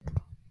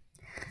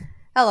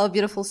Hello,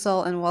 beautiful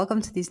soul, and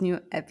welcome to this new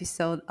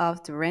episode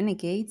of the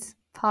Renegades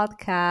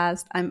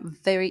podcast. I'm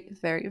very,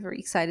 very, very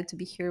excited to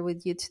be here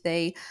with you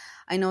today.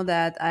 I know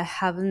that I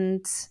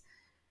haven't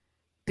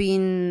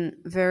been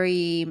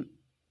very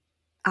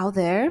out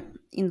there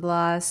in the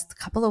last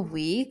couple of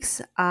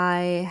weeks.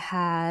 I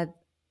had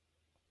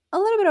a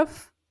little bit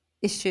of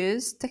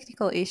issues,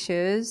 technical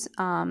issues.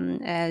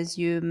 As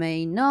you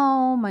may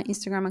know, my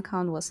Instagram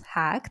account was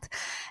hacked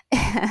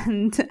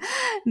and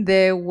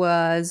there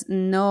was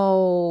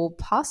no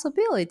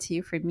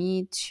possibility for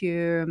me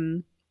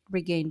to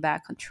regain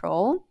back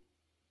control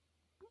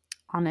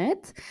on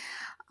it.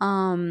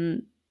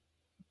 Um,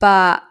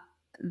 but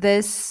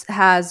this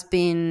has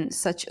been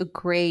such a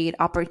great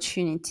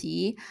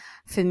opportunity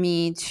for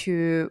me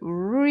to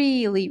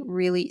really,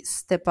 really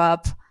step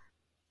up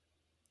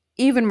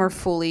even more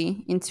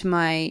fully into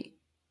my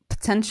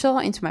potential,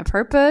 into my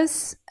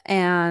purpose.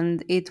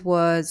 And it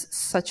was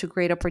such a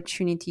great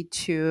opportunity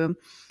to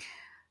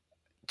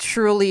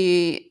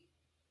truly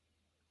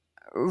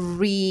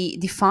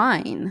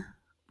redefine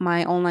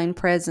my online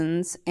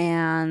presence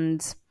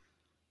and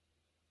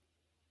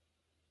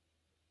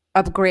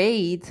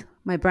upgrade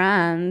my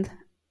brand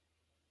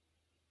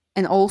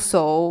and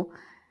also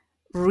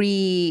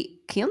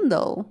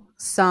rekindle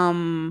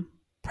some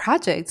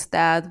projects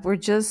that were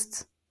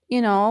just,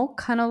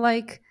 kind of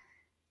like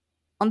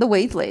on the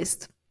wait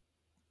list.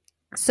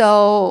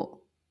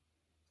 So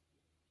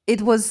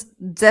it was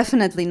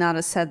definitely not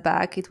a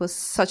setback. It was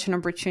such an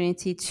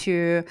opportunity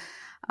to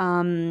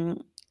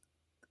um,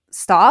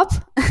 stop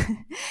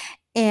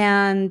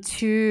and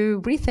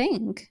to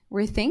rethink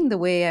the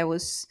way I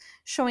was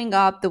showing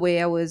up, the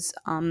way I was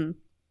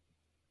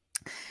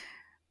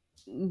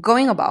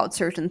going about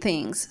certain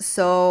things.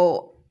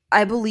 So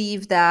I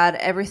believe that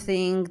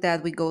everything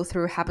that we go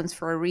through happens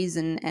for a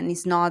reason and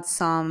is not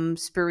some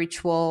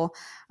spiritual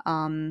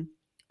um,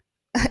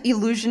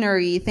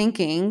 illusionary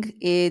thinking.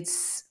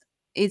 It's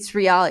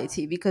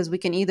reality because we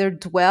can either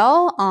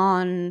dwell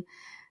on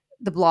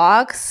the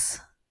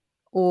blocks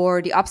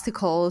or the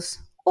obstacles,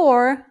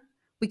 or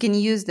we can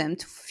use them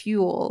to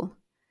fuel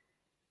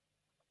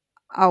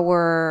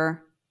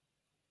our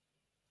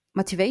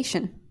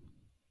motivation.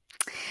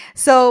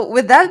 So,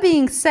 with that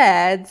being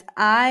said,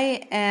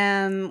 I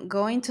am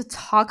going to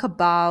talk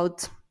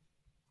about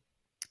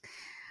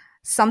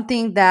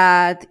something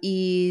that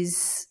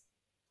is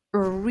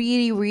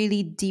really,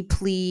 really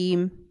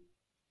deeply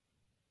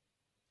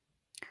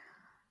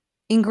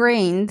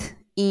ingrained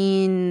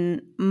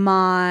in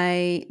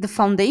the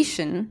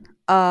foundation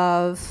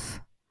of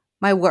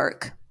my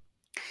work.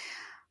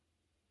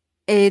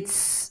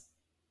 It's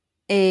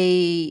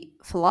a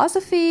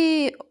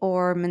philosophy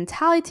or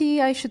mentality,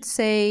 I should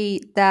say,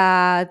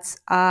 that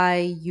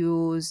I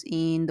use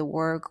in the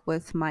work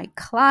with my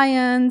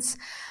clients,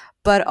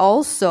 but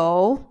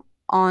also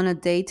on a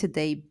day to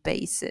day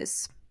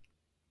basis.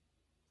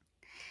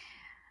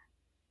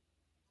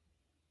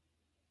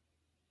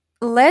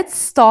 Let's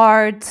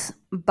start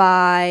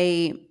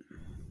by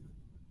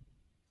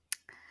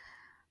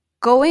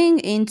going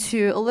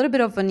into a little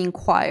bit of an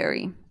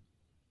inquiry.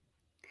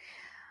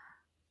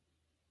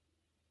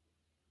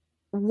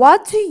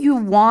 What do you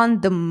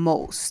want the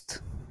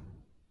most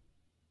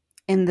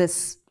in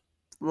this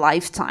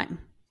lifetime?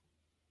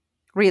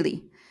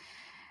 Really,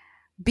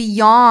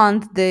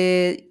 beyond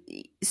the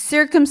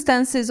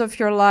circumstances of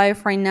your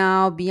life right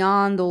now,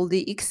 beyond all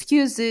the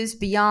excuses,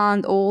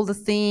 beyond all the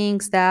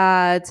things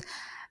that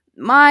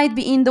might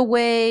be in the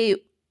way,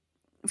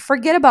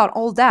 forget about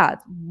all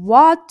that.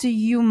 What do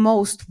you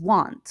most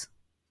want?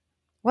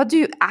 What do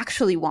you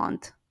actually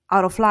want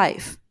out of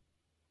life?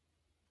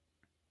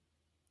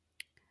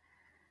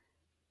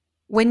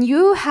 When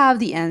you have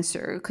the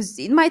answer, because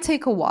it might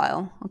take a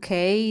while,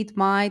 okay? It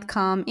might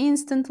come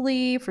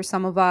instantly. For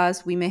some of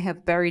us, we may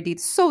have buried it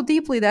so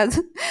deeply that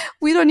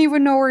we don't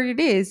even know where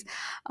it is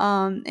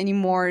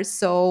anymore.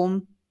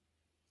 So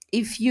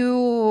if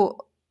you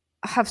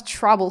have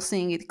trouble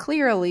seeing it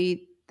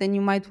clearly, then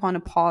you might want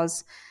to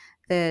pause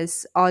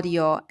this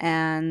audio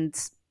and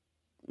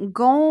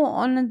go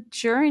on a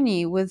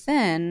journey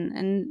within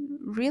and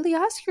really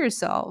ask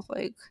yourself,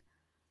 like,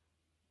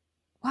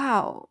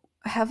 wow,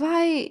 have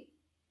I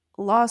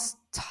lost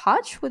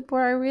touch with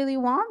what I really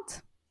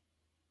want?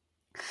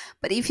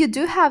 But if you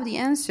do have the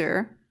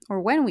answer, or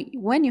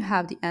when you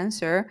have the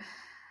answer,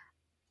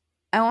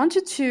 I want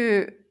you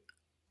to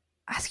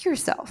ask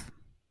yourself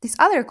this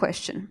other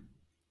question.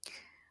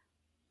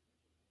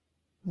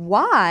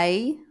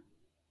 Why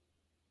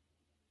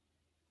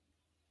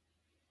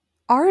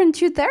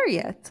aren't you there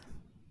yet?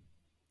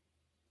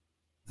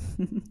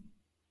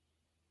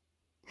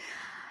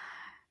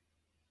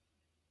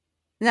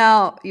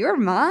 Now, your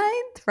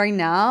mind right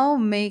now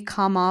may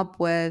come up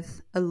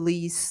with a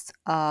list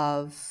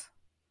of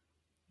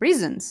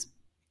reasons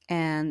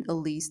and a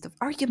list of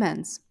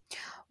arguments.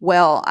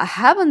 Well, I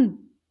haven't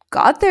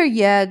got there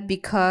yet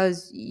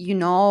because,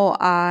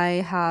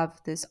 I have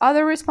this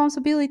other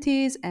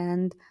responsibilities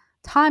and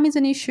time is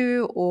an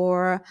issue,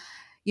 or,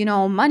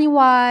 money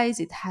wise,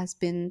 it has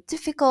been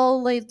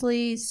difficult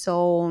lately.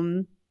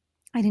 So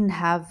I didn't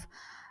have,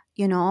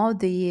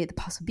 the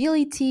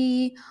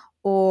possibility,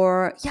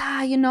 or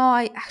yeah,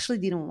 I actually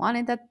didn't want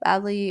it that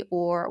badly,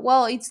 or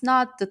well, it's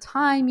not the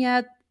time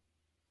yet.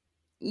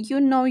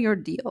 You know your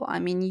deal. I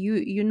mean,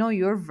 you know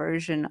your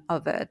version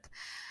of it.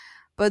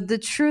 But the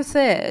truth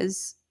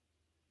is,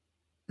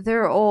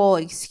 they're all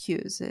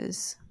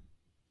excuses.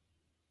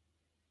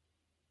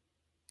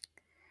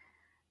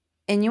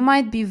 And you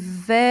might be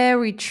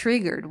very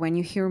triggered when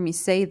you hear me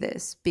say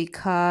this,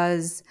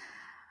 because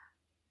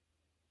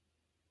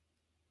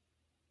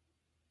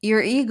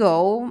your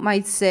ego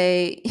might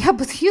say, yeah,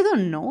 but you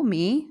don't know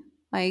me.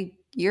 Like,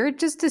 you're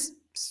just a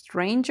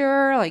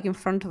stranger, like in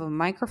front of a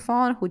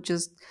microphone, who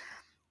just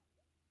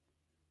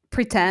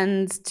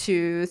pretends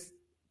to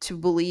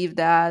believe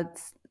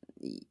that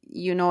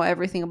you know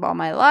everything about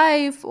my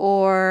life.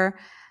 Or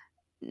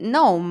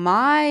no,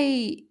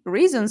 my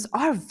reasons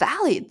are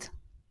valid.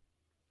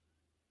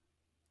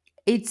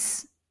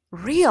 It's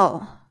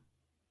real.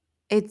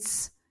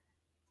 It's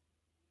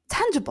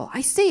tangible.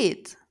 I see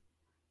it.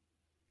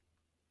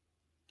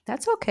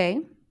 That's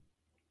okay.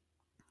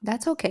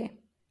 That's okay.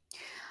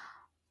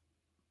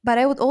 But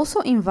I would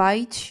also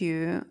invite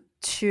you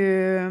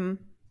to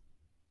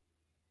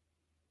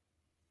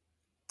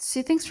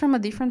see things from a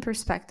different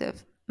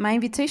perspective. My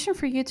invitation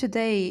for you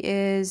today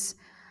is,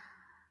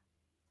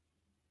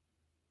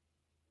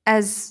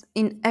 as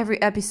in every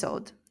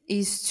episode,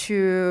 is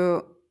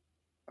to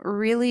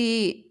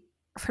really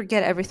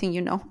forget everything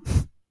you know.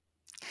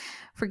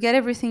 Forget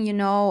everything you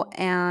know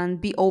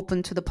and be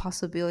open to the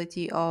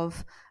possibility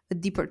of a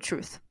deeper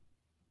truth.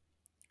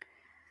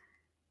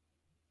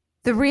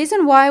 The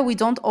reason why we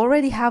don't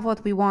already have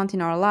what we want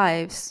in our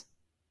lives,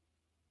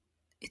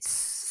 it's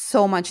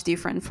so much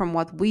different from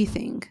what we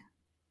think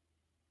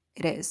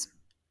it is.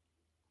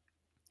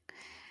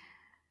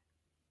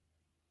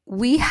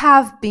 We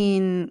have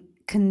been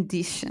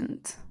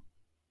conditioned.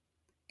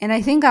 And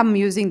I think I'm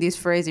using this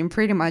phrase in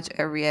pretty much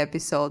every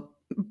episode,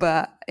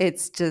 but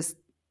it's just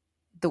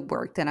the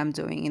work that I'm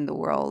doing in the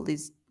world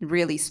is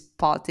really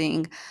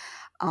spotting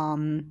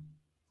um,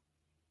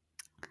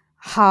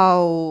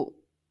 how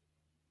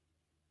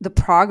the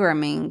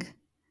programming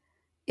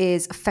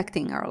is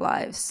affecting our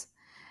lives.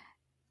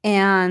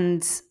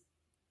 And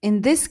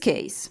in this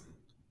case,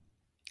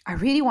 I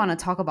really want to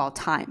talk about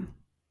time,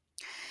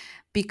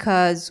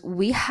 because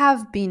we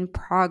have been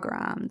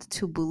programmed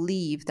to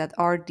believe that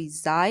our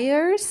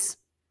desires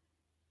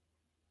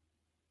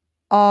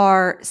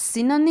are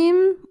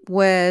synonym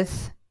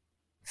with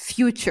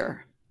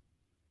future.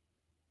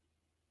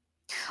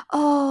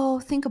 Oh,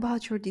 think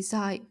about your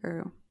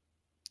desire.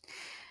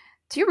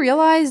 Do you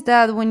realize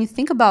that when you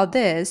think about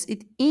this,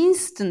 it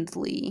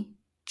instantly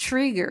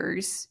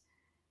triggers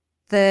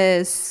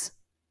this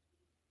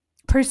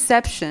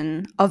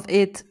perception of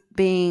it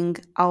being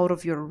out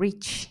of your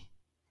reach,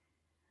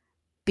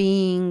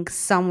 being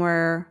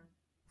somewhere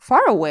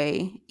far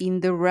away in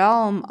the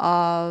realm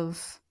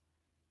of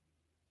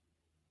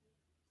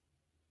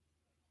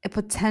a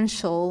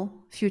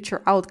potential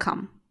future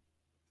outcome?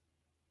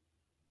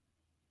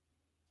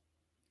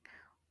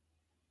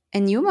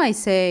 And you might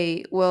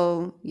say,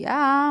 well,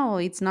 yeah, well,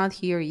 it's not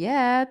here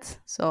yet.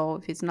 So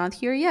if it's not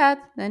here yet,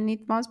 then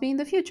it must be in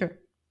the future.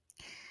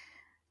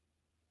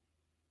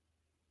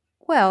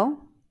 Well,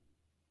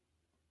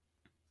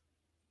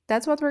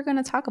 that's what we're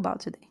going to talk about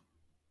today.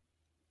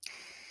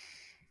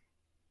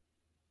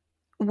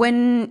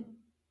 When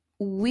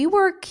we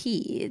were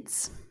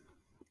kids,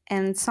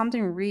 and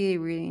something really,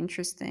 really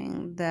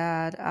interesting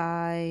that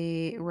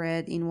I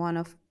read in one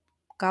of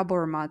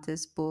Gabor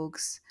Mate's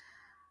books,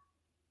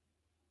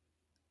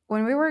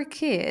 when we were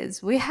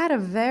kids, we had a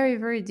very,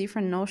 very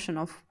different notion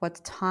of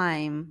what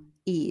time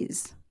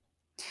is.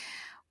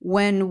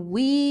 When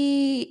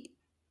we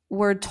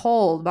were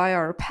told by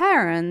our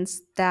parents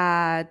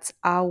that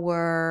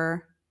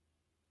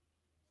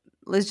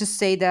let's just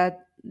say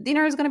that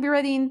dinner is going to be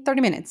ready in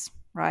 30 minutes,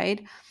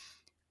 right?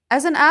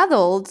 As an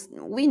adult,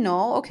 we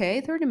know,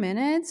 okay, 30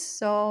 minutes.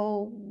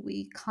 So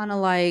we kind of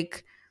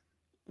like,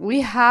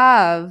 we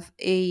have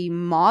a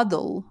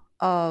model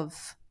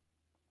of,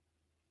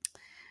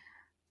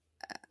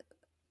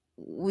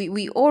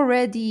 we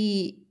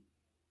already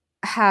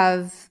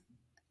have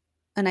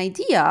an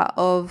idea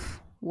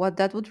of what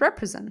that would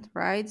represent,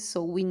 right?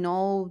 So we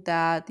know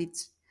that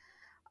it's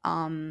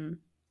um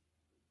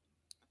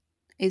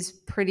is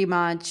pretty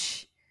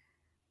much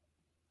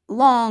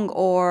long,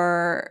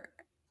 or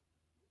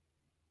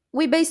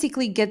we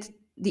basically get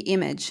the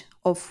image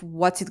of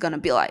what's it going to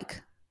be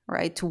like,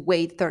 right? To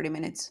wait 30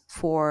 minutes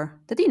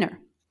for the dinner.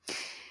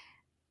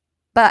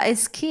 But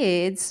as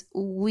kids,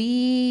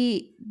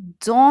 we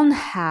don't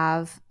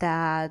have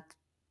that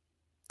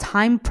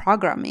time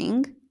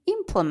programming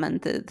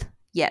implemented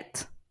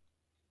yet.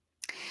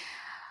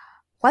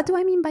 What do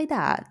I mean by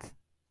that?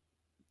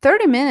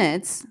 30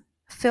 minutes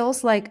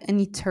feels like an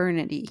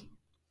eternity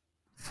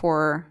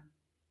for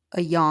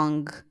a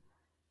young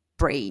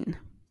brain.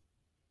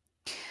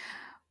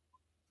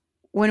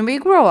 When we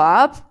grow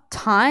up,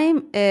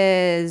 time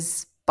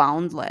is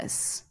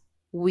boundless.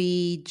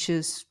 We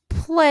just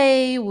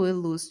play, we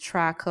lose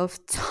track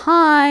of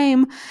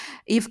time.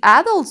 If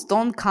adults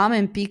don't come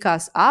and pick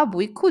us up,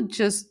 we could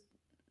just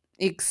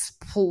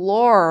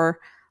explore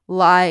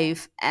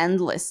life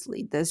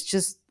endlessly. There's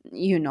just,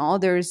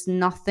 there's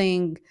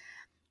nothing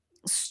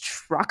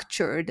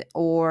structured,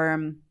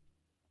 or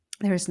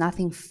there's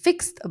nothing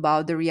fixed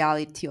about the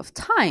reality of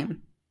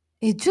time.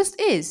 It just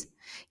is.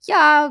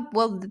 Yeah,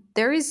 well,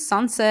 there is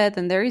sunset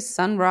and there is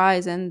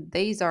sunrise, and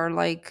these are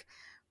like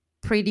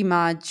pretty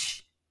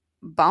much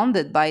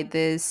bounded by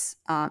these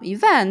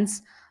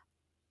events.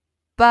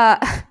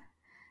 But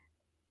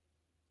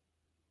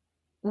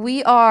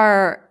we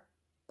are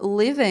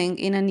living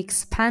in an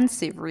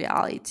expansive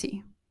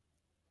reality.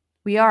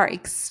 We are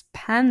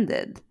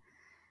expanded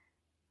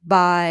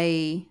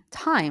by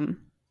time.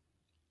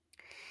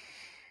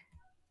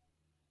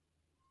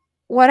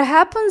 What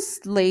happens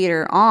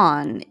later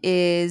on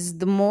is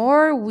the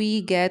more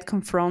we get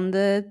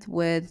confronted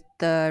with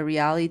the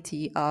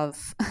reality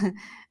of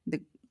the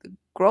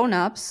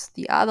grown-ups,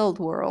 the adult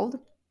world,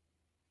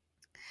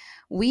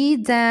 we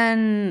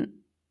then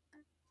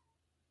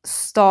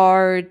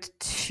start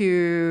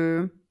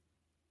to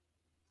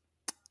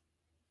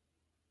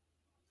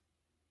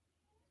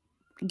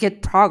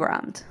get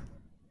programmed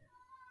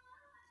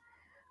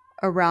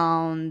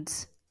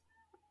around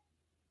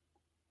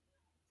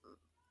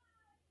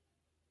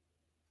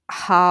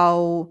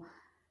how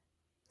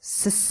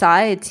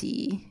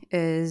society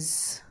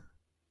is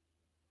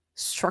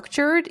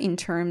structured in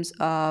terms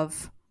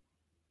of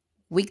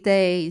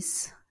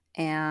weekdays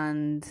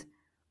and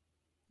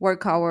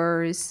work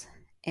hours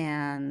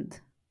and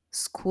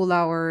school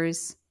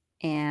hours.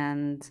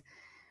 And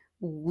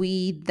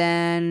we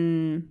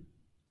then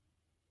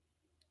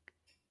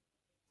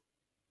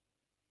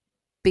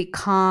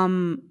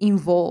become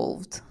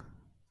involved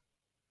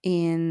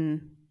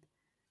in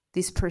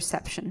this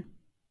perception.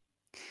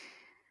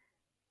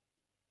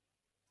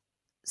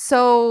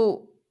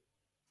 So,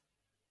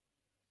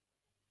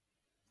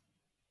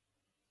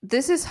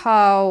 this is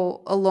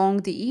how,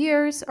 along the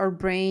years, our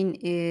brain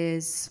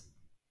is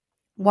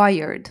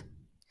wired.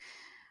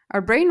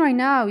 Our brain right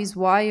now is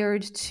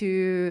wired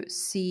to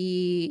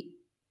see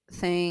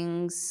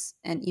things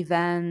and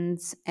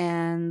events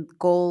and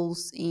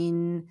goals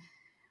in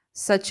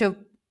such a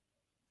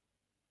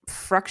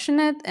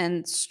fractionate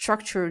and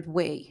structured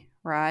way,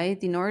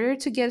 right? In order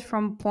to get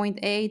from point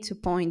A to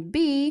point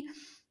B,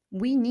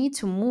 we need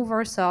to move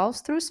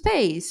ourselves through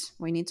space.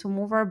 We need to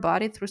move our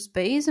body through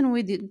space, and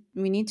we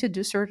need to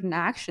do certain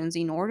actions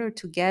in order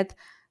to get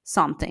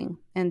something.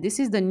 And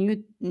this is the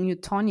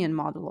Newtonian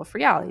model of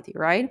reality,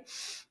 right?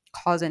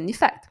 Cause and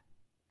effect.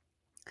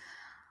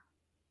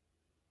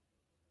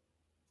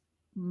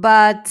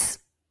 But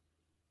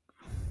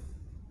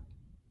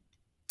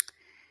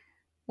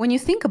when you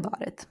think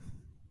about it,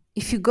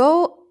 if you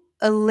go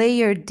a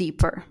layer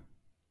deeper,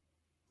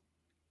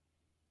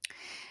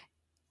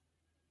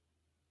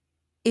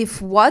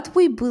 if what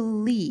we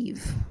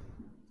believe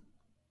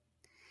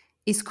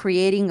is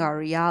creating our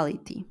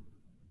reality,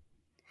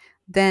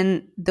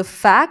 then the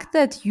fact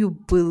that you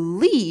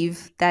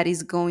believe that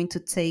is going to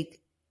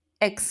take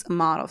X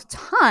amount of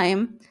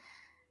time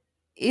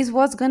is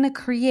what's going to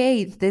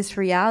create this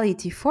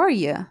reality for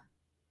you.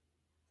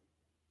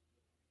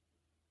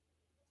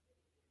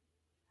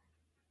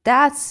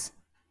 That's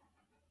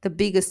the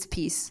biggest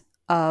piece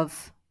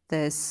of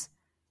this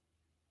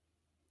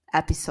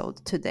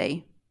episode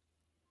today.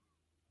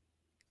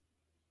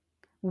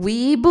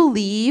 We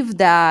believe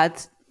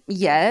that,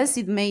 yes,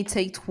 it may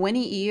take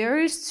 20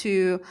 years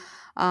to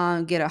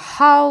get a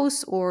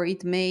house, or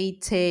it may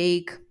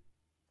take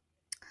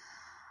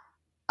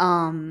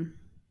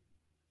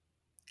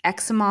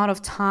X amount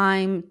of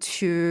time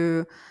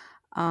to,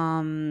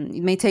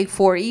 it may take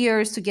 4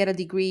 years to get a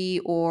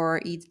degree,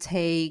 or it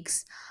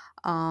takes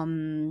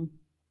 30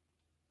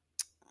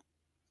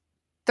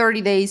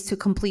 days to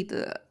complete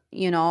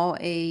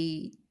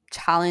a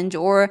challenge,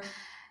 or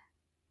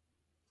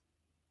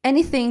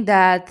anything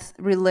that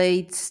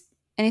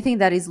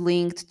is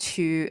linked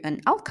to an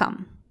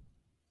outcome,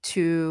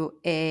 to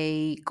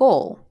a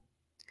goal.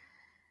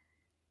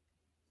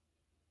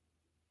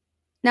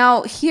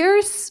 Now,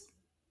 here's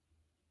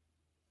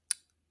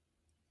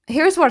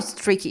what's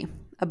tricky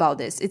about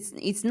this.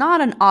 It's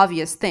not an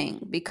obvious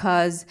thing,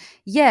 because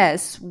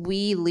yes,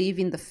 we live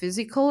in the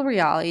physical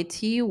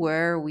reality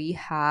where we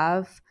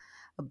have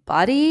a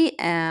body,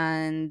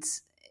 and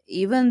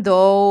even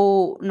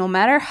though, no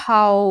matter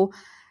how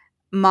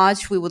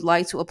much we would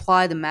like to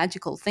apply the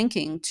magical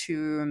thinking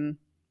to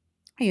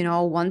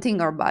wanting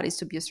our bodies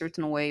to be a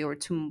certain way, or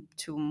to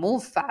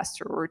move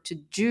faster, or to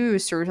do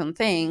certain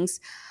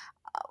things,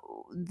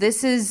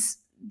 this is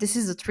a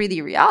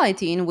 3D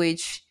reality in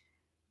which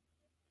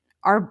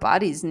our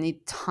bodies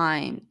need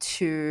time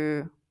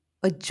to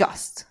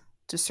adjust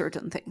to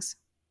certain things.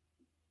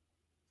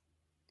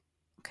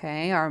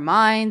 Okay, our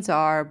minds,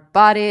 our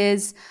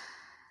bodies,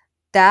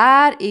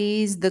 that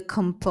is the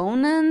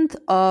component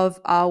of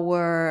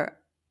our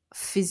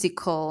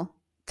physical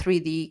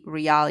 3D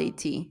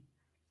reality.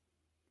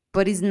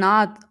 But it's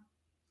not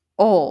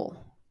all.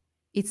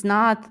 It's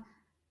not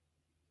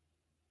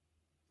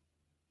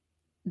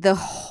the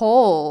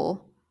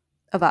whole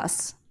of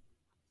us.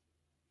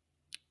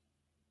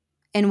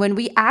 And when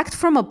we act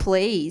from a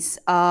place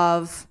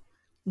of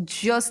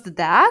just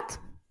that,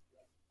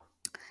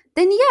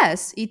 then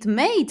yes, it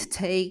may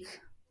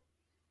take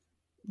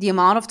the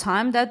amount of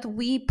time that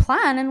we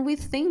plan and we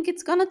think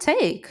it's going to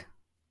take,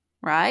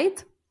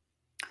 right?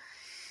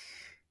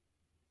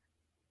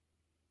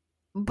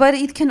 But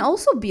it can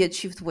also be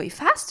achieved way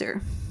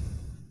faster.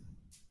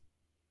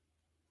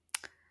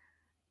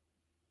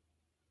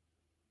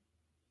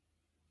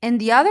 And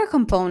the other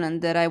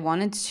component that I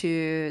wanted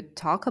to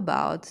talk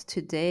about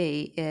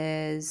today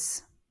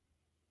is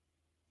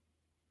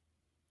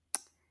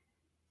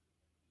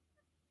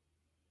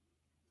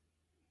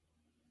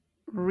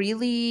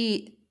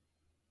really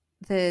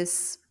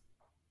this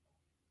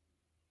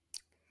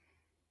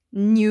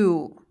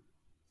new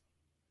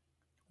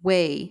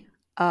way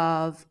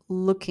of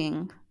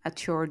looking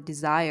at your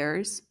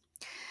desires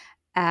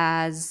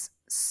as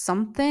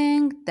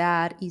something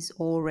that is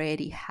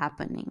already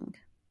happening.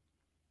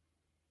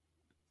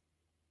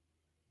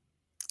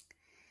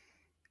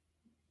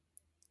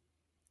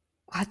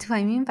 What do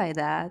I mean by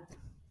that?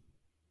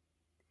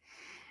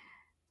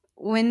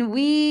 When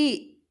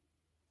we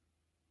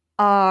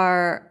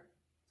are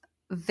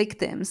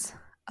victims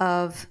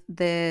of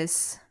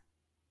this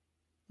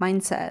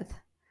mindset,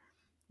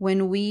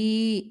 when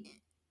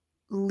we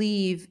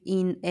live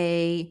in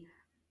a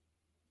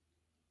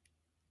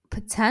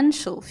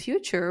potential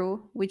future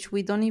which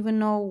we don't even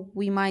know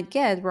we might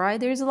get, right?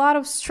 There's a lot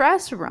of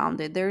stress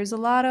around it. There's a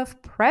lot of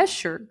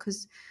pressure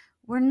because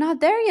we're not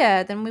there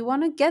yet and we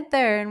want to get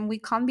there and we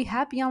can't be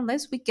happy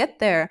unless we get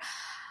there.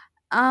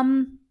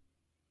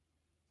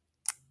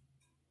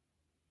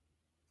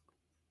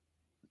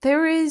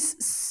 There is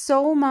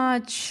so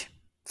much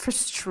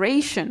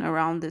frustration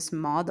around this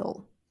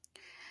model,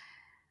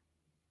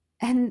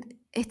 and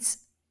it's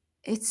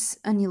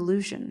an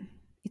illusion.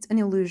 It's an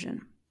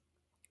illusion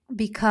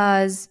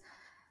because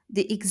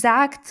the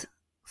exact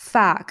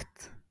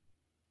fact,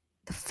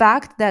 the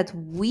fact that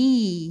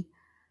we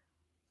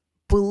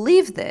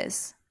believe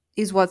this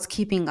is what's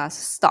keeping us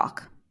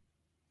stuck.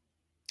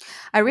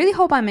 I really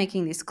hope I'm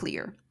making this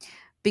clear,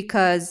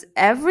 because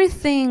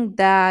everything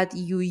that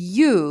you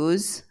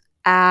use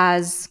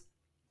as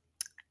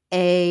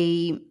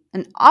an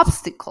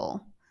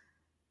obstacle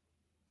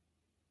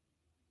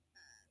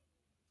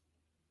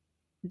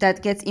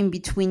that gets in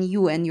between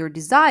you and your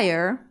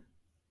desire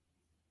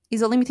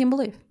is a limiting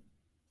belief.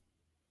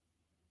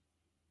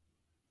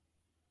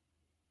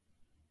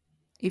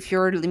 If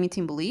your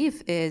limiting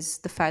belief is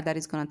the fact that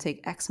it's going to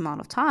take X amount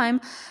of time,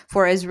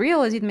 for as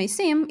real as it may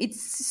seem,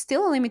 it's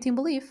still a limiting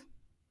belief.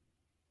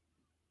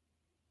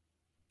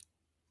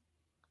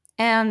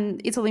 And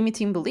it's a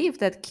limiting belief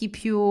that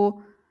keep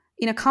you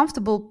in a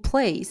comfortable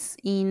place,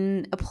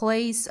 in a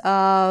place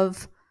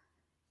of,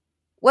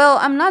 well,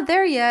 I'm not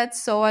there yet,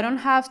 so I don't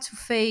have to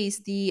face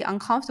the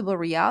uncomfortable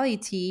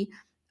reality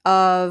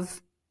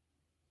of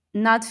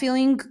not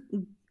feeling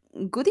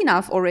good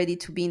enough already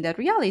to be in that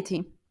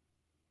reality.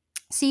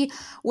 See,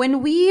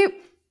 when we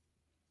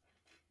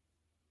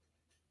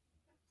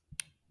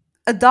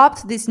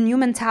adopt this new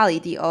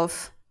mentality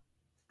of,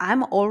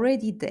 I'm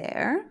already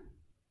there,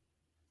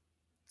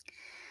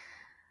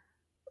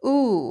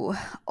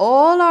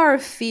 all our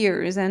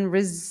fears and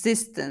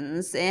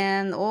resistance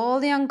and all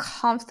the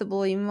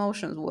uncomfortable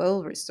emotions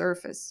will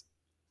resurface.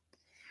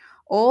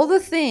 All the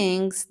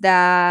things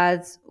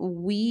that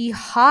we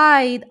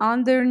hide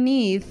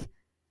underneath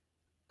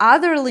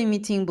other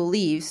limiting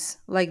beliefs,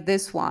 like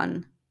this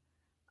one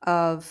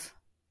of,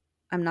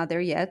 I'm not there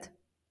yet.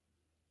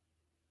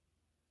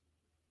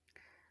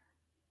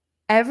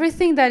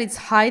 Everything that is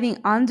hiding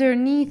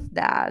underneath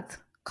that,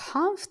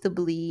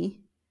 comfortably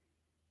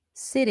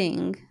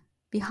sitting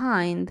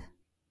behind,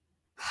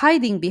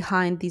 hiding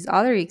behind these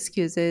other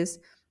excuses,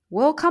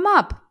 will come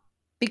up.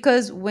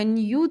 Because when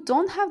you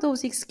don't have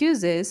those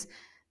excuses,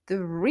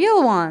 the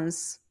real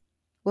ones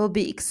will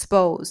be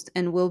exposed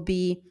and will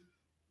be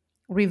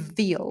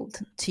revealed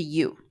to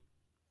you.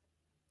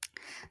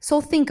 So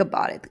think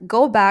about it.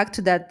 Go back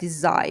to that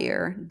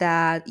desire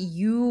that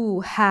you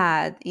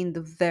had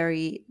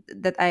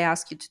that I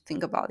asked you to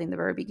think about in the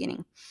very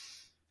beginning.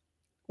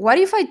 What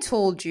if I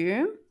told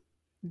you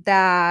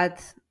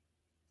that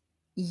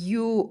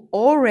you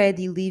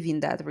already live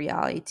in that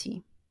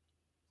reality?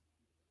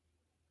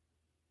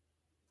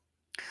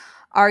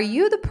 Are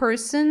you the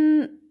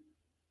person,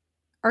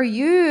 are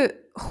you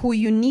who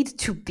you need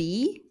to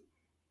be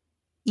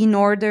in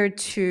order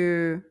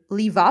to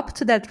live up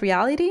to that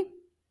reality?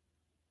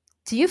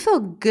 Do you feel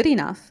good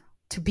enough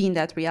to be in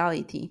that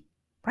reality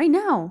right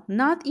now?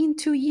 Not in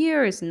 2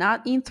 years,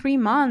 not in 3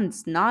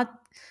 months, not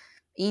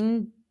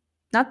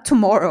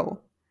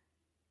tomorrow.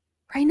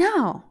 Right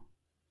now.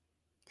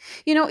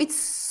 You know, it's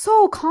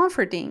so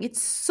comforting.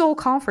 It's so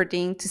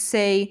comforting to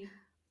say,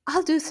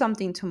 I'll do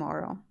something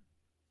tomorrow.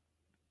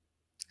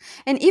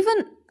 And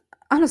even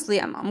honestly,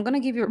 I'm going to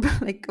give you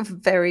like a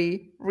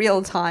very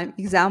real time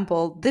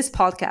example. This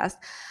podcast,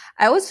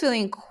 I was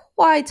feeling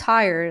quite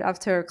tired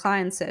after a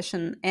client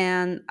session,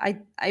 and I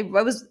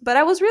was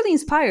really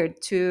inspired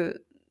to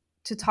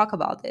talk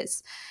about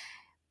this.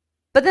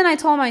 But then I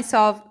told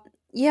myself,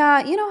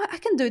 yeah, I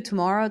can do it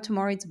tomorrow.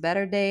 Tomorrow it's a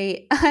better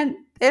day. And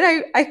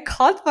then I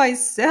caught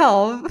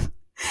myself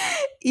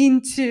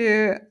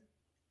into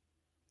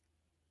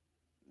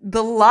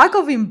the lack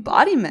of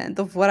embodiment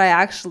of what I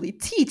actually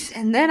teach.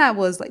 And then I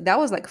was like, that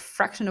was like a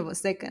fraction of a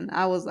second.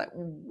 I was like,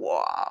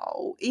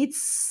 wow,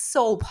 it's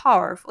so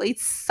powerful.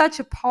 It's such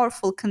a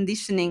powerful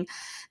conditioning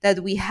that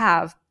we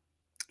have.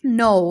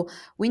 No,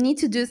 we need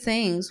to do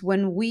things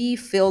when we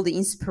feel the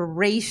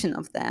inspiration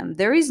of them.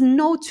 There is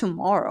no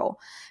tomorrow,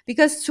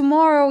 because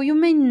tomorrow you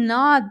may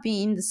not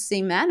be in the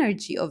same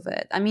energy of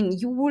it. I mean,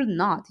 you will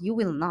not. You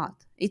will not.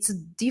 It's a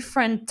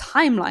different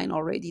timeline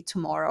already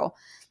tomorrow.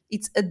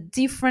 It's a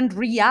different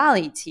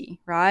reality,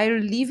 right?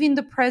 Live in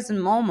the present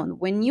moment.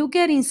 When you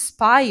get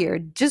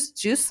inspired, just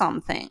do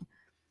something.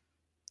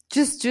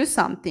 Just do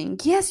something.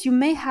 Yes, you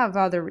may have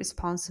other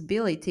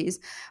responsibilities,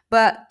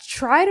 but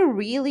try to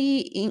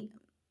really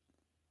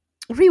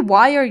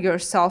rewire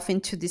yourself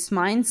into this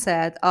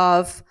mindset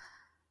of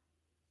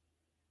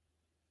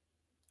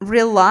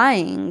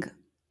relying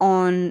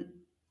on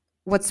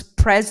what's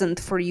present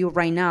for you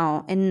right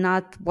now and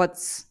not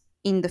what's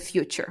in the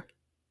future.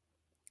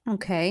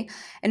 Okay.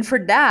 And for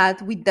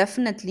that, we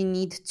definitely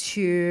need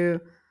to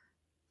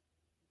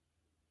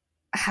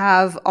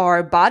have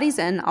our bodies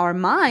and our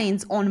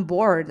minds on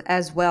board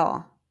as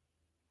well.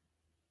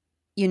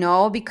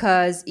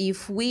 Because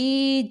if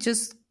we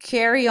just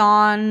carry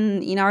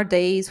on in our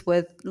days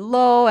with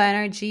low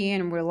energy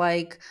and we're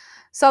like,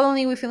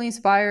 suddenly we feel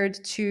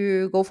inspired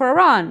to go for a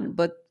run,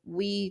 but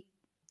we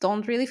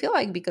don't really feel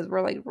like, because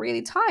we're like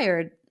really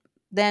tired,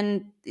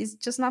 then it's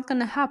just not going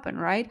to happen,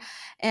 right?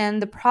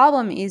 And the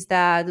problem is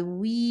that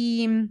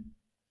we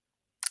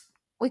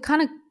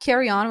kind of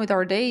carry on with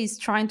our days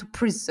trying to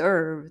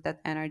preserve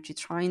that energy,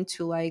 trying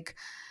to like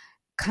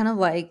kind of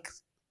like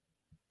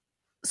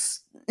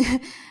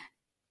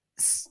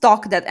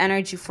stock that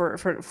energy for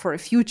a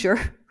future.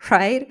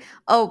 Right?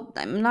 Oh,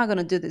 I'm not going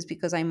to do this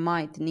because I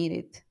might need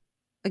it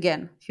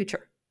again,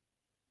 future.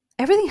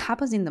 Everything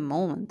happens in the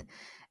moment.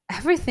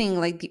 Everything,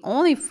 like, the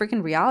only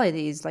freaking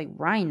reality is like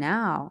right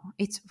now.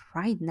 It's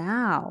right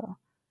now.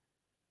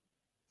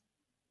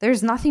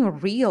 There's nothing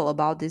real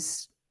about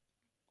this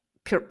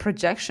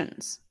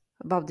projections,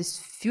 about these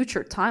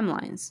future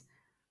timelines.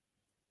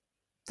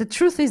 The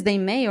truth is they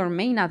may or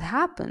may not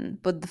happen,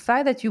 but the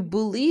fact that you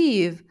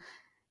believe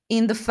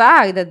in the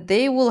fact that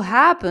they will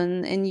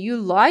happen and you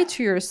lie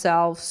to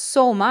yourself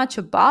so much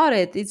about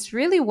it, it's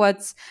really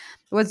what's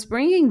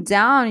bringing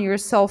down your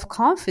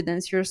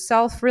self-confidence, your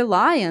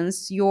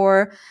self-reliance,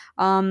 your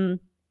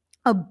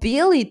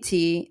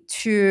ability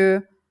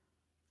to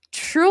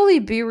truly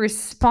be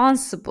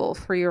responsible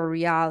for your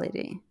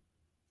reality.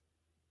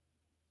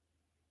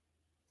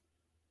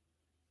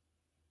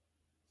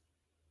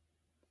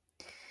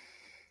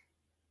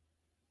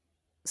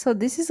 So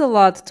this is a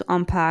lot to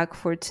unpack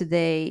for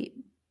today,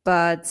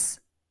 but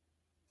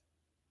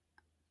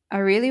I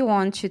really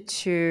want you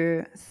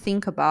to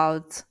think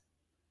about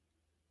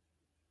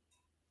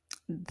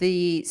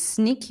the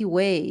sneaky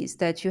ways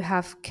that you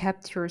have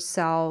kept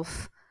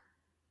yourself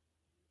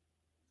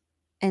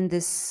in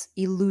this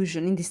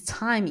illusion, in this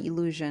time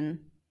illusion.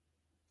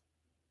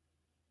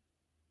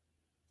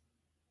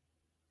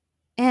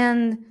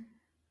 And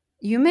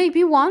you may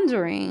be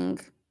wondering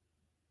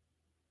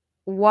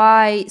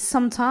why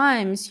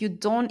sometimes you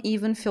don't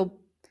even feel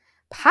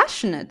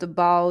passionate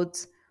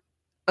about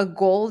a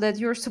goal that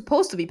you're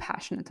supposed to be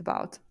passionate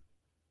about.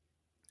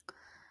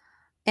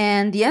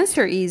 And the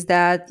answer is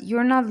that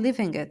you're not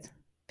living it,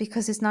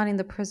 because it's not in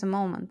the present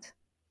moment,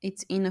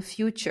 it's in a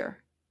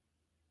future.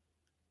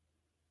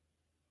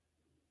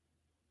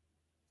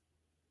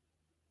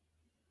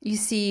 You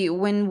see,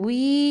 when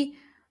we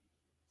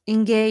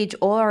engage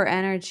all our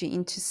energy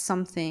into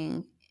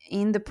something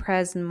in the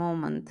present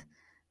moment,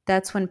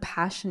 that's when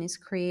passion is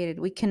created.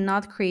 We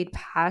cannot create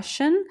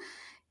passion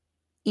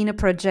in a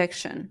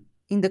projection,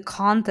 in the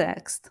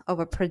context of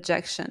a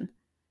projection.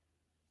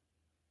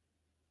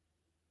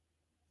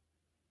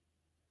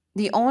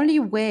 The only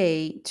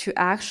way to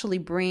actually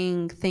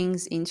bring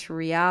things into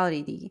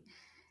reality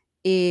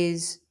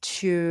is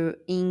to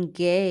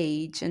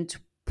engage and to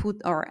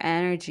put our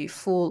energy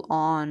full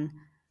on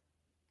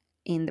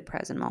in the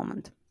present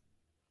moment.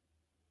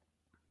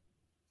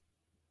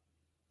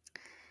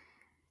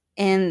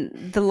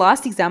 And the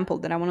last example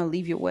that I want to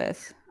leave you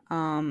with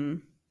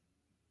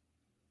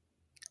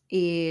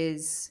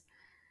is,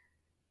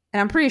 and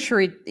I'm pretty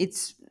sure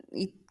it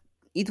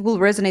will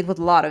resonate with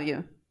a lot of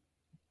you,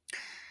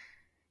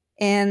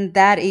 and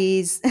that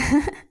is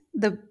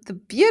the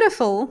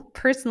beautiful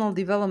personal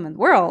development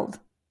world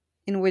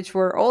in which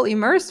we're all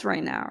immersed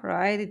right now.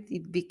 Right?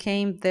 It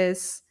became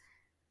this.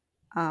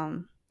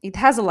 It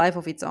has a life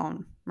of its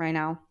own right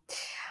now,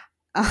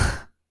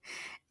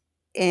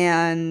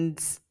 and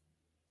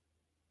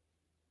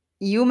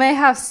You may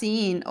have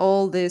seen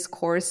all these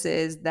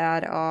courses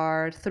that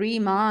are 3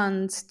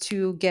 months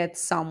to get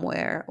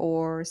somewhere,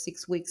 or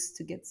 6 weeks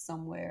to get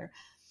somewhere,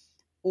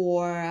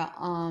 or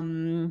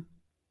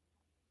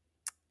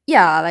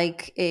yeah,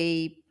 like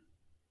a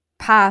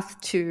path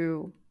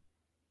to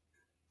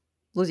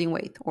losing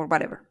weight or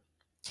whatever.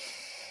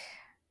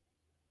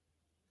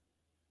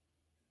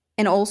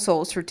 And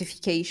also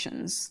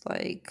certifications,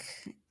 like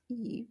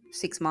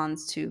 6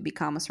 months to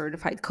become a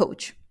certified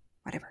coach,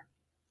 whatever.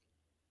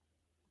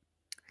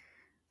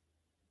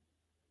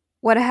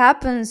 What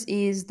happens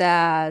is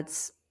that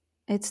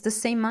it's the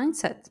same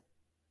mindset.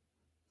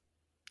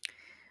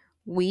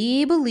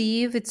 We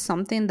believe it's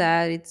something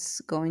that it's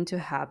going to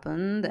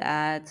happen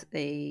at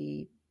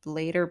a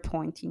later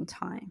point in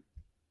time,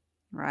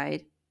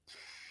 right?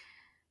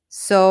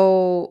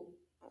 So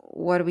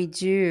what we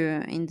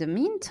do in the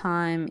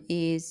meantime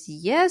is,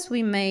 yes,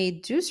 we may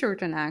do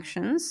certain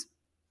actions,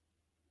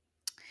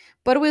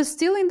 but we're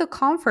still in the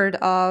comfort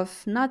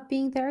of not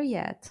being there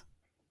yet.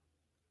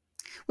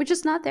 We're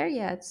just not there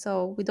yet.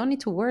 So we don't need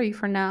to worry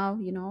for now.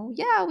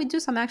 Yeah, we do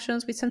some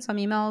actions, we send some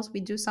emails, we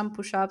do some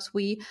push-ups,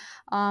 we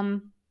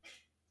um,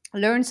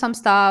 learn some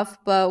stuff,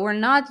 but we're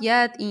not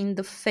yet in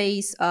the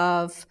phase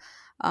of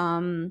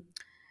um,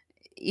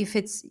 if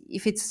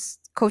it's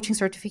coaching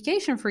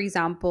certification, for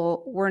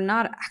example, we're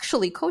not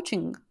actually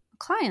coaching a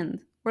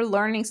client. We're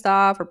learning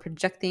stuff or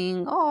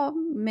projecting, oh,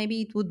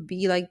 maybe it would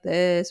be like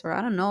this, or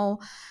I don't know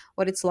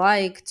what it's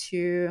like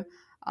to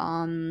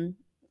um,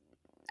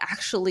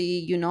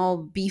 actually,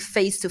 be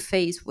face to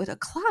face with a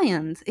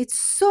client. It's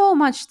so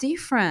much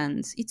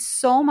different. It's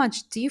so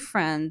much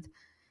different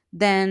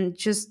than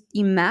just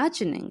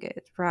imagining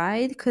it,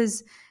 right?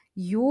 Because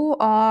you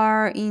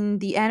are in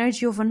the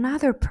energy of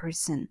another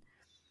person.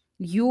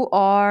 You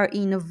are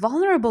in a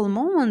vulnerable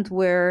moment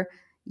where,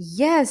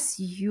 yes,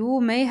 you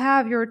may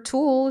have your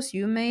tools,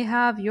 you may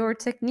have your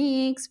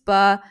techniques,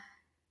 but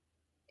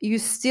you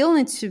still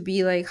need to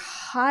be like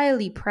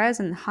highly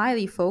present,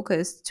 highly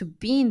focused to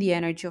be in the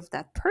energy of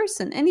that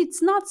person. And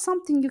it's not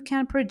something you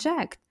can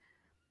project.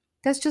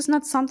 That's just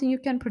not something you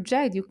can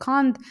project. You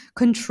can't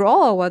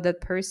control what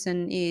that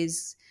person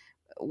is,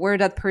 where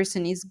that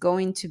person is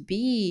going to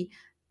be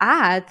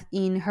at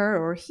in her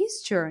or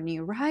his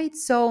journey, right?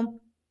 So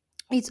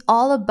it's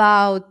all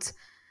about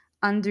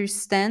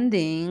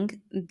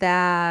understanding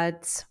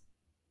that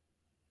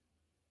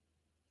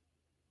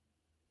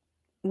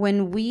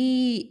when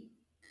we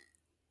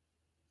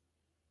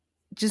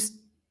just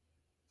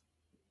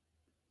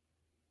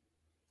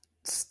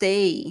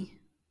stay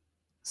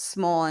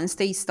small and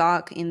stay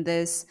stuck in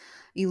this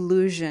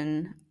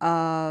illusion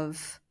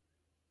of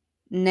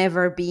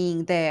never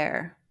being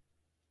there,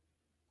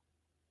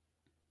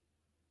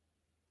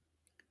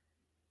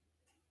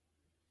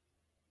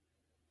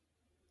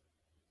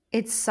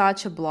 it's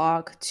such a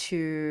block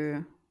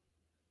to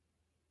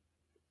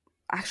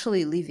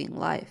actually living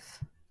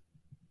life,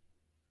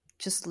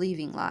 just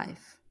living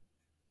life,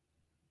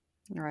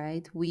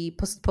 right? We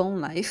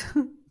postpone life.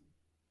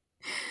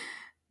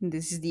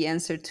 This is the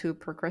answer to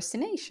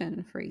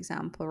procrastination, for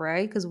example,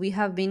 right? Because we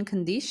have been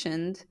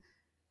conditioned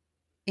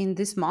in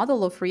this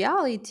model of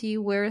reality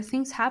where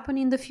things happen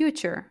in the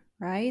future,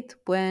 right?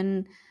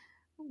 When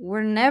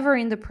we're never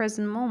in the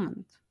present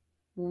moment.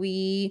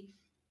 We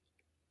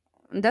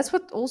That's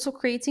what also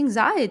creates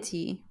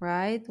anxiety,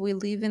 right? We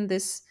live in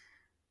this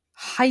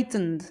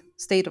heightened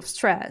state of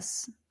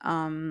stress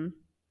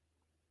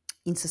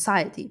in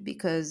society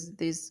because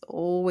there's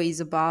always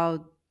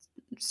about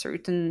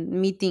certain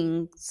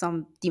meeting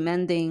some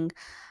demanding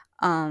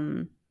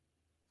um,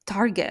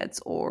 targets,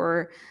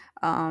 or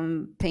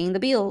paying the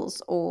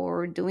bills,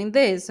 or doing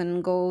this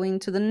and going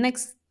to the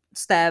next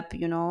step,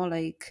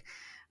 like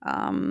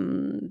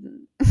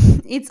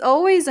it's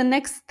always a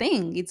next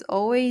thing. It's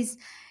always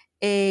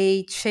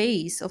a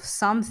chase of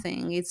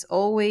something. It's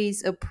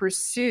always a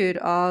pursuit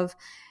of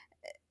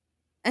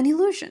an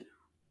illusion.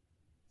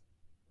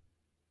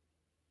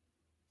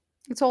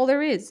 It's all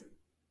there is.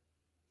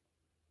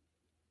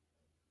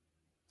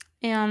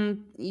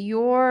 And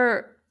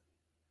your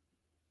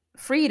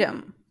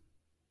freedom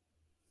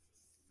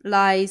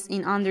lies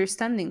in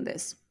understanding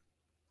this.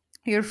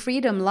 Your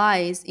freedom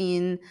lies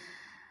in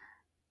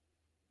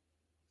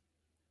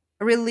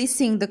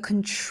releasing the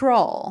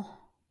control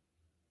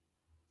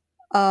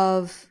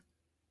of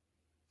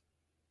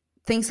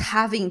things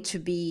having to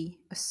be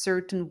a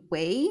certain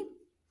way,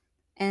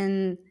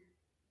 and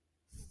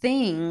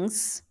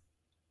things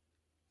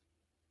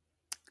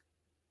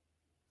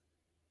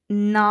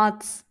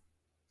not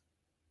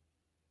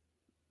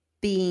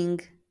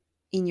being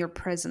in your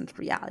present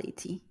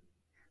reality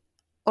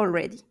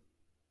already,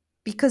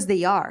 because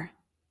they are.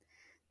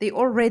 They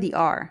already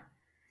are.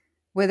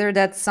 Whether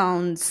that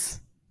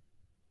sounds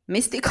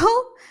mystical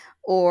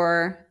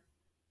or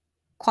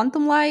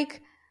quantum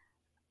like,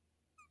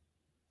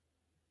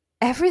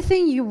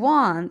 everything you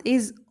want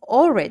is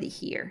already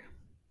here.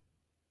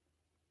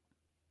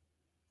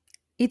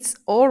 It's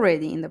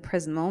already in the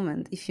present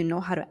moment if you know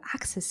how to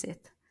access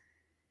it.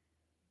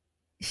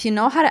 If you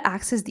know how to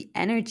access the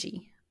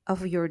energy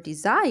of your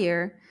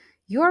desire,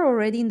 you are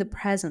already in the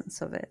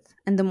presence of it.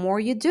 And the more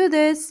you do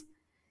this,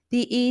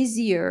 the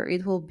easier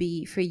it will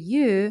be for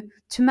you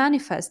to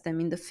manifest them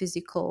in the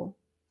physical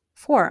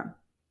form.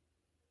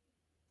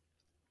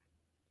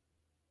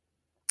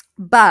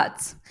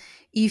 But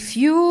if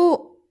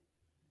you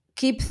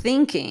keep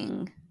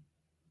thinking,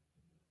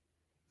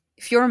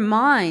 if your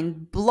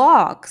mind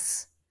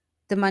blocks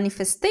the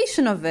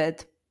manifestation of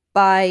it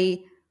by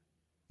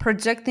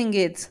projecting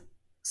it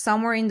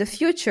somewhere in the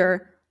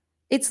future,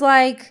 it's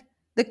like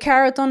the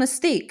carrot on a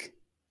stick.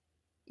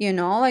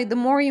 Like the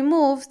more you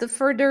move, the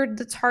further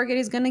the target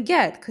is going to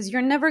get, because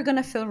you're never going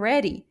to feel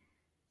ready.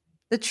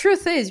 The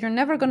truth is, you're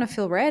never going to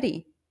feel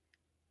ready.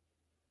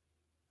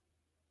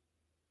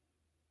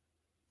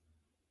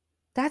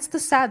 That's the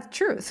sad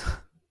truth,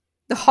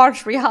 the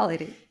harsh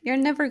reality. You're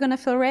never going to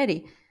feel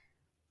ready.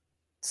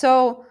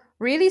 So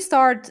really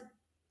start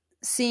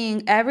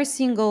seeing every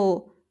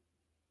single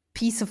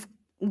piece of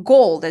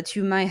goal that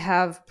you might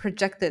have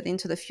projected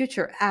into the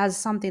future as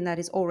something that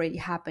is already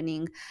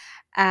happening,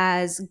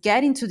 as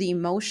get into the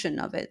emotion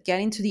of it, get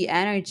into the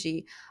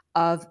energy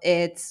of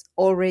it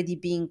already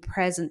being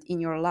present in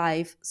your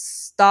life.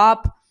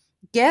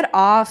 Get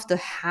off the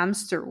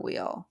hamster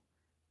wheel,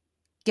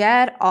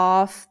 get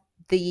off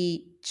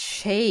the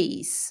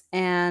chase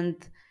and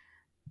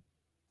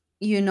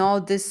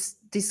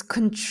this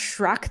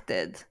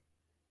contracted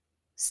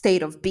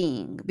state of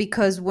being.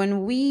 Because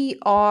when we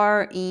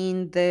are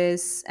in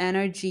this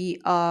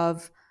energy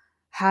of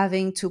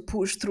having to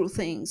push through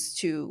things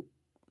to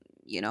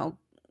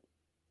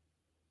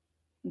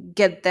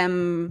get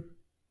them,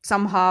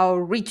 somehow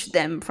reach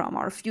them from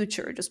our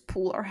future, just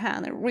pull our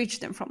hand and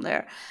reach them from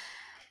there,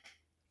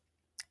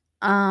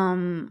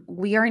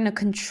 we are in a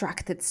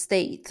contracted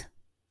state.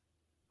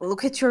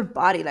 Look at your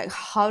body. Like,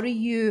 how do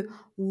you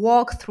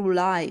walk through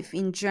life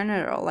in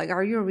general? Like,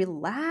 are you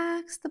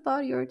relaxed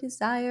about your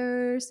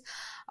desires?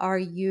 Are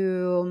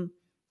you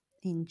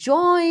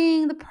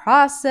enjoying the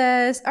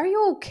process? Are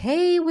you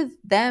okay with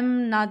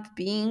them not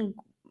being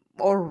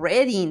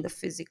already in the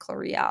physical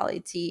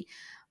reality,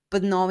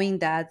 but knowing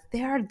that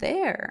they are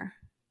there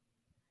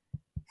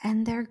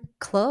and they're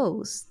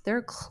close?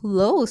 They're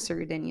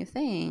closer than you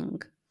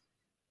think.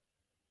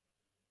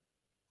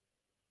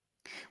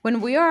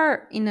 When we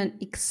are in an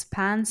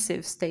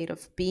expansive state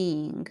of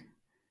being,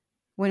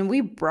 when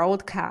we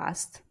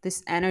broadcast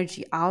this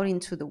energy out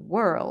into the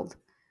world,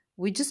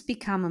 we just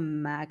become a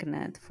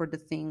magnet for the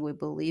thing we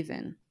believe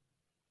in.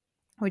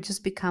 We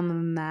just become a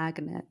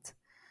magnet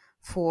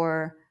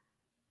for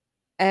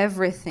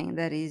everything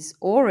that is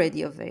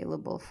already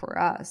available for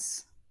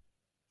us,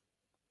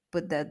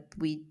 but that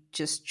we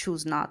just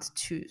choose not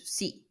to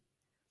see.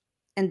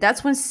 And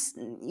that's when,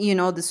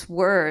 this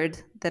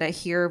word that I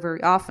hear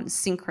very often,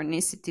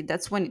 synchronicity,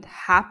 that's when it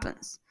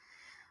happens.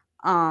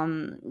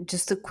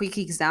 Just a quick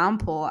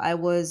example. A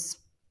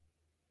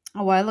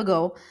while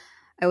ago,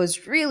 I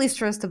was really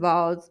stressed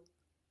about,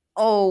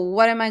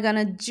 what am I going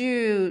to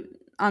do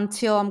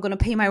until I'm going to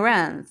pay my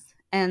rent?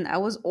 And I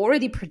was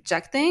already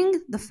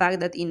projecting the fact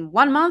that in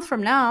 1 month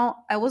from now,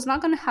 I was not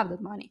going to have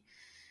that money.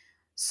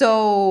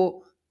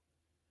 So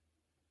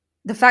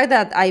the fact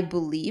that I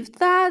believed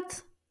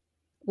that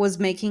was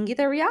making it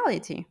a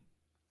reality.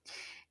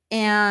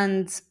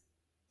 And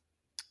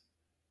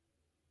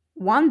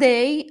one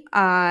day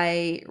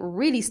I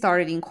really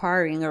started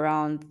inquiring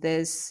around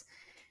this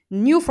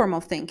new form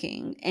of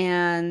thinking,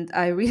 and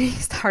I really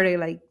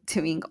started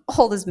doing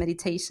all these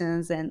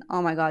meditations. And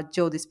oh my god,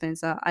 Joe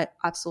Dispenza, I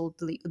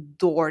absolutely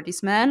adore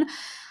this man.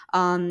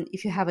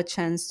 If you have a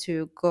chance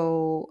to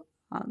go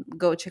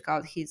check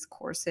out his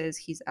courses,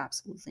 he's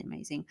absolutely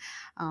amazing.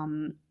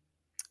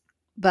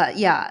 But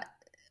yeah,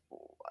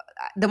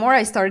 the more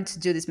I started to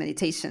do these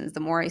meditations, the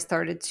more I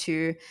started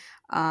to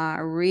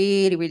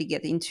really,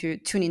 really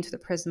tune into the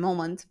present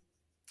moment.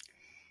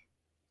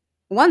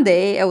 One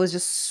day I was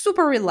just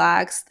super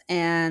relaxed,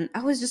 and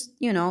I was just,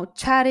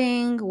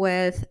 chatting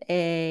with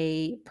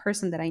a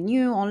person that I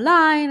knew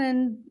online,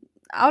 and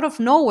out of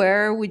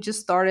nowhere, we just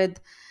started,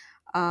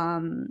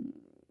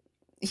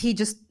 he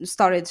just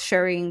started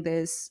sharing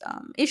this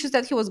issues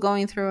that he was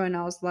going through. And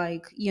I was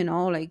like,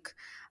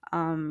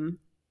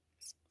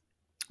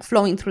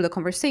 flowing through the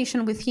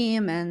conversation with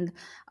him and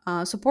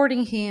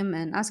supporting him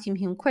and asking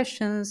him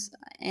questions.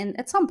 And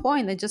at some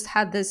point, I just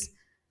had this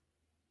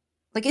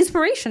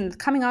inspiration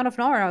coming out of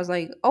nowhere. I was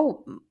like,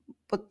 oh,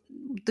 but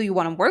do you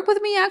want to work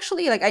with me?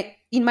 Actually,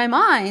 in my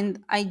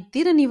mind, I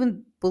didn't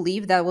even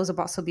believe that was a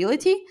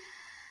possibility.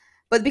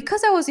 But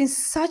because I was in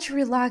such a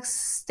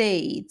relaxed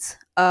state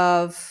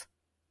of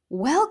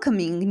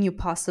welcoming new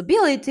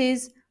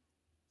possibilities,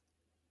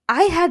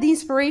 I had the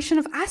inspiration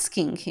of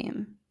asking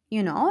him,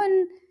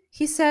 and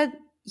he said,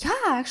 yeah,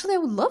 actually, I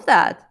would love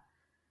that.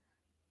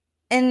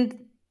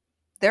 And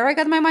there I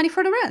got my money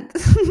for the rent.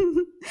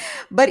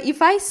 But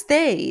if I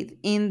stayed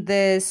in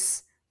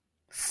this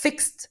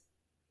fixed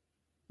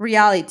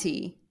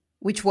reality,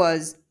 which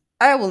was,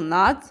 I will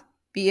not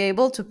be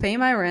able to pay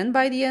my rent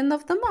by the end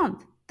of the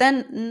month,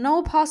 then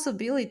no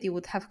possibility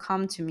would have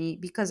come to me,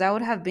 because I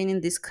would have been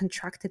in this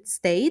contracted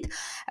state.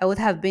 I would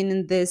have been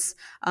in this,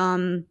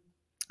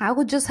 I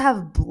would just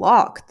have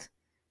blocked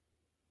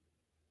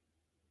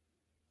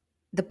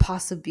the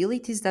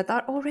possibilities that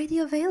are already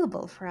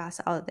available for us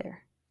out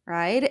there,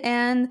 right?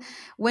 And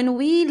when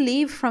we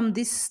live from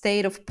this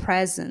state of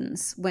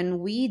presence, when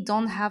we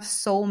don't have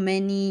so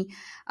many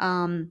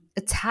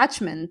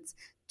attachments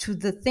to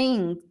the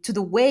thing, to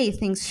the way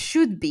things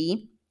should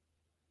be,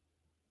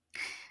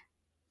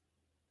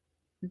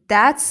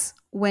 that's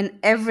when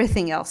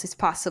everything else is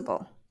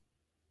possible.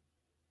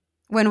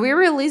 When we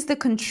release the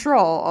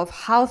control of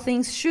how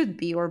things should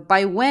be, or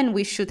by when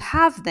we should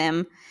have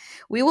them,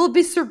 we will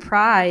be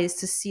surprised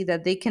to see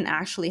that they can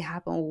actually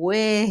happen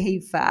way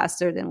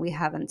faster than we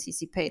have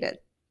anticipated.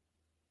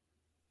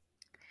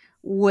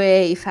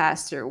 Way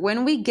faster.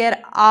 When we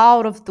get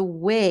out of the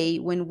way,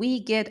 when we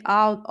get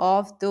out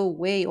of the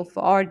way of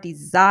our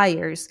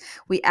desires,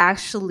 we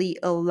actually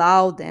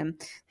allow them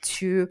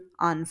to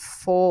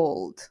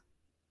unfold.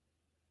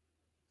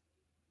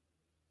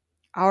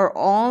 Our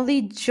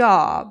only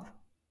job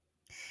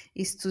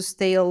is to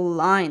stay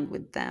aligned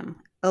with them,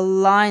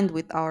 aligned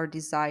with our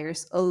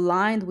desires,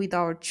 aligned with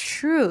our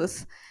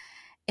truth,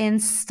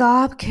 and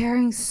stop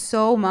caring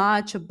so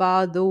much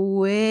about the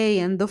way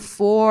and the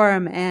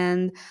form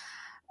and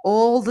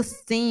all the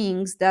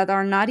things that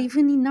are not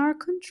even in our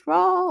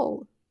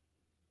control.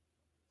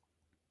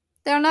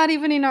 They're not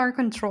even in our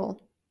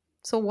control.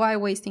 So why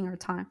wasting our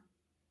time?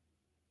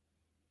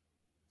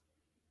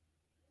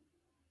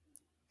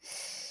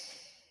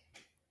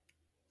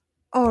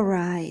 All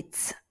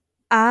right.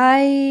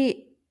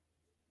 I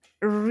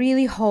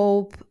really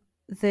hope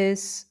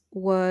this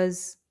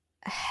was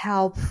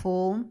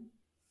helpful.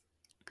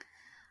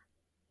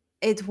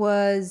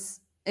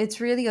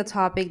 It's really a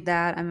topic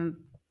that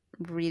I'm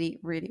really,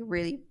 really,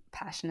 really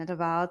passionate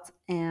about,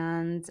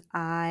 and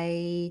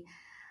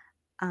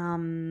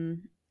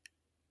um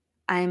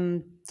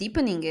I'm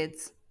deepening it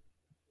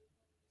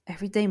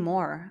every day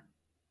more.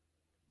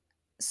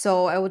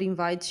 So I would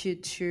invite you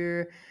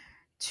to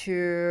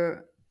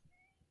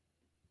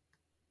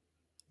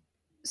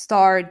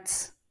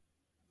start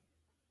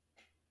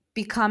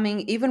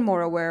becoming even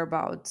more aware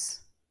about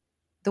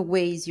the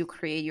ways you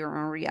create your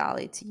own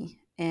reality,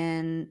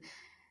 and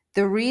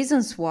the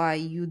reasons why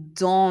you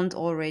don't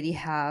already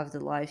have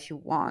the life you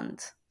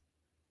want,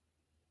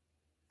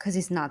 because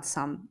it's not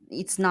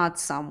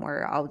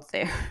somewhere out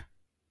there.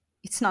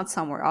 It's not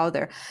somewhere out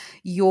there.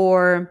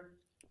 Your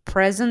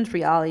present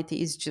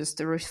reality is just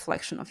a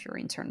reflection of your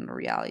internal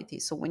reality.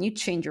 So when you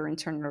change your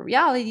internal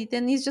reality,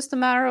 then it's just a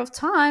matter of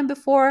time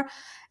before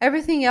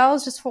everything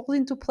else just falls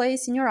into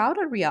place in your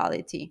outer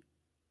reality.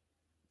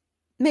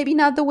 Maybe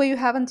not the way you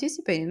have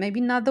anticipated, maybe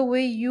not the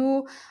way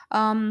you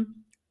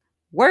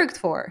worked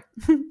for,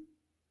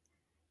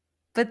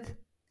 but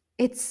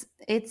it's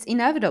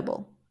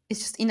inevitable.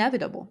 It's just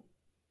inevitable.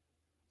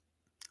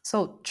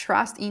 So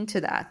trust into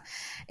that.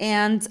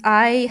 And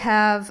I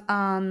have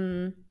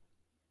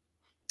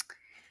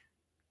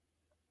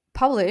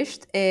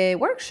published a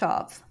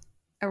workshop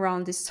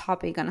around this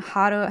topic on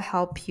how to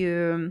help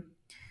you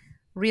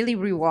really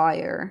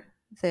rewire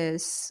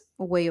this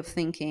way of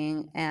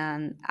thinking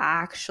and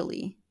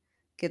actually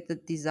get the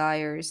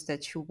desires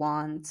that you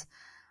want.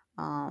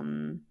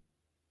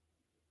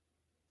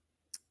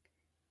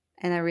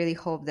 And I really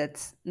hope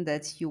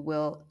that you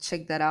will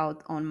check that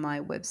out on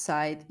my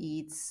website.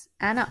 It's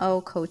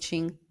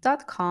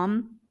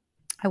annaocoaching.com.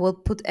 I will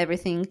put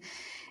everything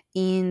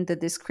in the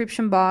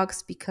description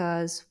box,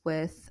 because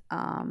with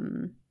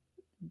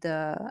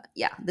the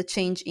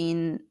change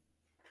in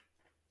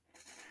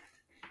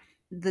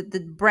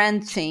the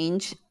brand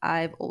change,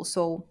 I've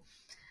also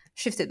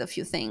shifted a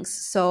few things,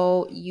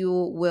 so you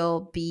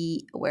will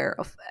be aware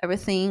of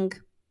everything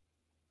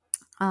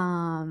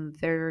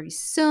very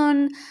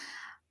soon.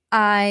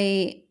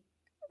 I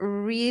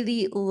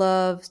really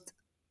loved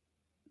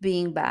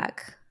being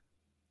back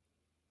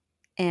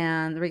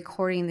and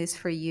recording this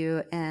for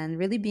you, and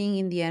really being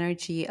in the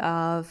energy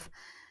of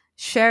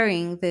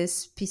sharing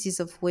these pieces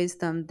of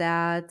wisdom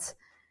that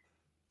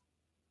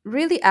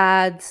really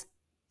add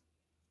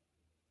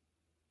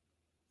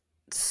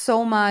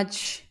so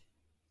much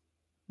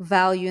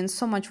value and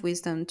so much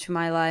wisdom to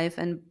my life.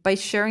 And by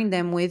sharing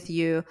them with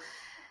you,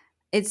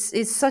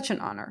 it's such an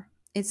honor.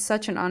 It's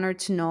such an honor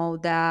to know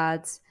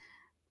that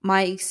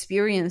my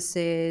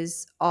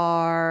experiences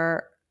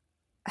are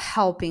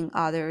helping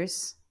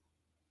others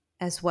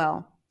as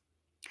well.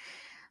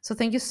 So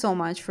thank you so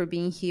much for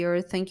being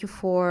here. Thank you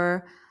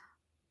for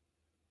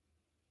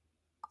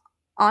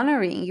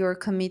honoring your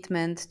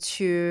commitment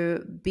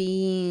to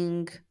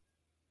being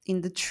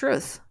in the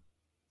truth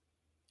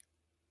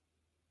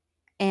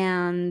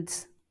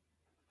and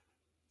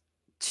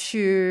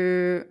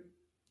to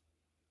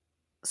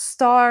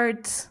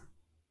start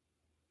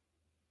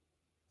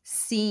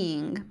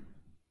seeing,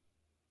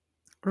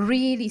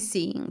 really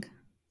seeing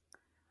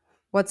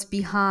what's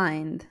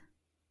behind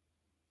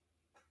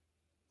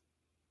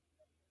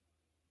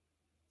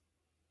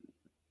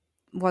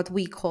what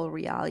we call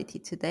reality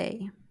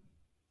today.